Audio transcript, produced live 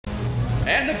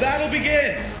And the battle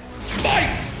begins!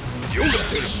 Fight!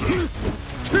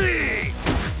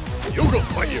 Yoga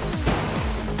fire!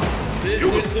 This is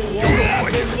the one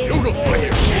I've been looking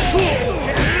for!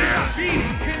 Beat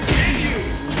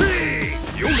continues!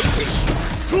 You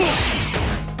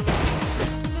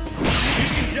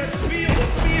can just feel the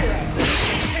fear out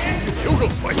there! Yoga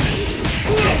fire!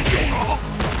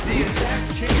 The attacks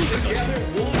chain together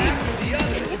one after the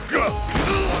other!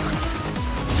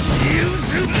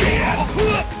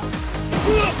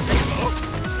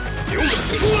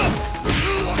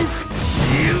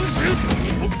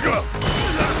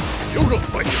 Yoga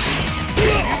fire!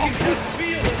 You can just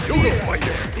feel the Yoga fear!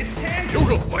 fire! It's tangible!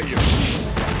 Yoga fire!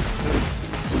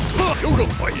 Yoga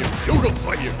fire! Yoga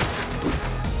fire!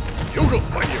 Yoga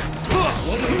fire!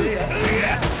 What are they up to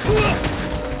now?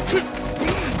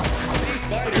 These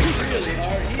fighters really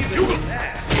are evenly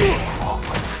matched.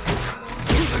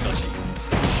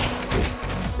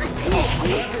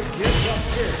 Whoever gives up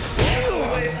first walks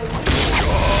away alone.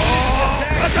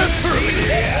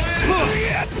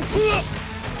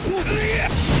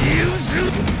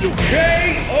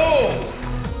 KO!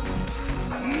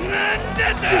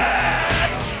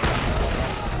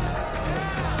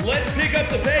 Let's pick up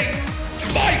the pace.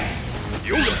 Fight!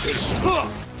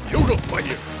 Yoga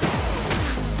fire!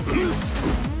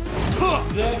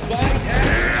 The fight has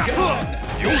begun.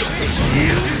 Yoga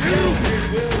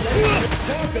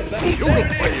Talk about Yoga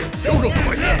fire! Yoga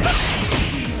fire!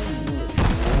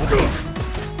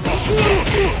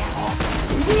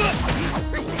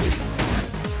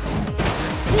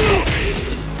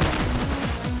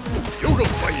 Yoga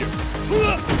fire!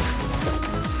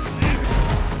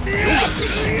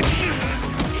 Yoga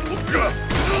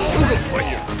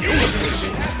fire! Yoga fire! Yoga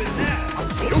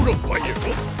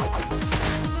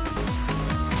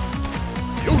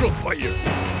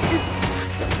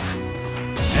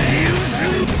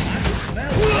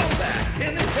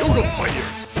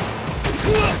fire!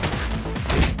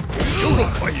 Yoga fire! Yoga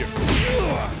fire!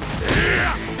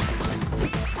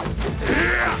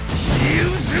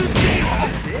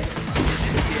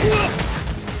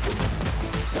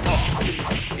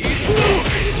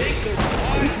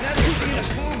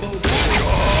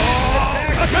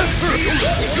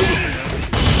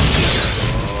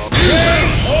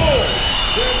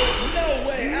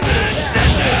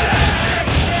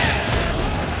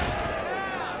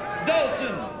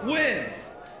 Wins!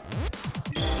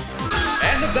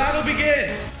 And the battle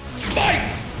begins! Fight!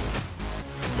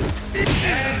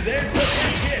 And there's the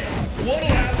first hit! What'll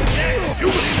happen next?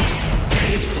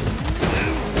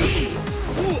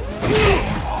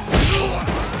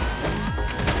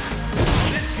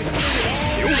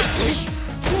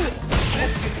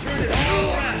 This can turn it all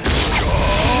around!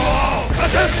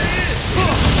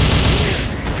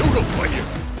 Yoga fire!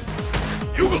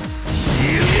 Yoga!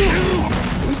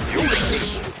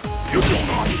 Yoga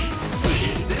fire!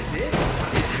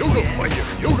 Yoga fire!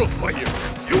 Yoga fire!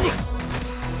 Yoga!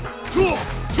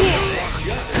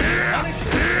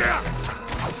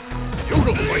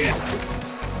 Yoga fire!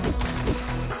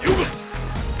 Yoga!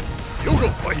 Yoga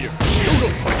fire! Yoga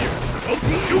fire!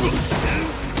 Yoga!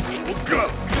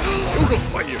 Yoga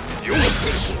fire! Yoga!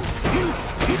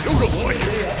 Yoga fire!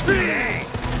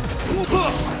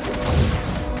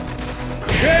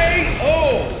 KO!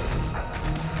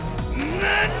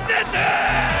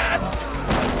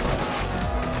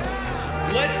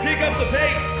 Let's pick up the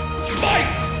pace. Fight!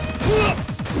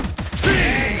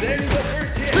 And there's the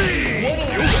first hit. What'll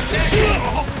happen next?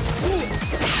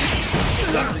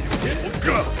 Something's different.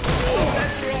 Oh,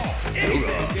 after all,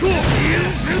 anything can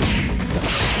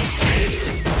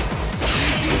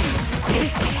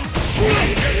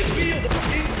feel the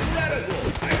incredible.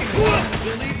 I can almost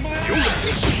believe my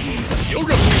eyes.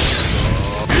 Yoga!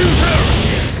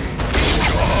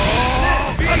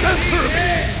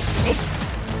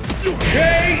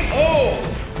 KO!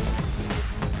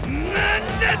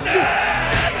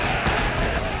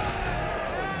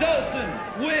 Dawson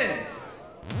wins!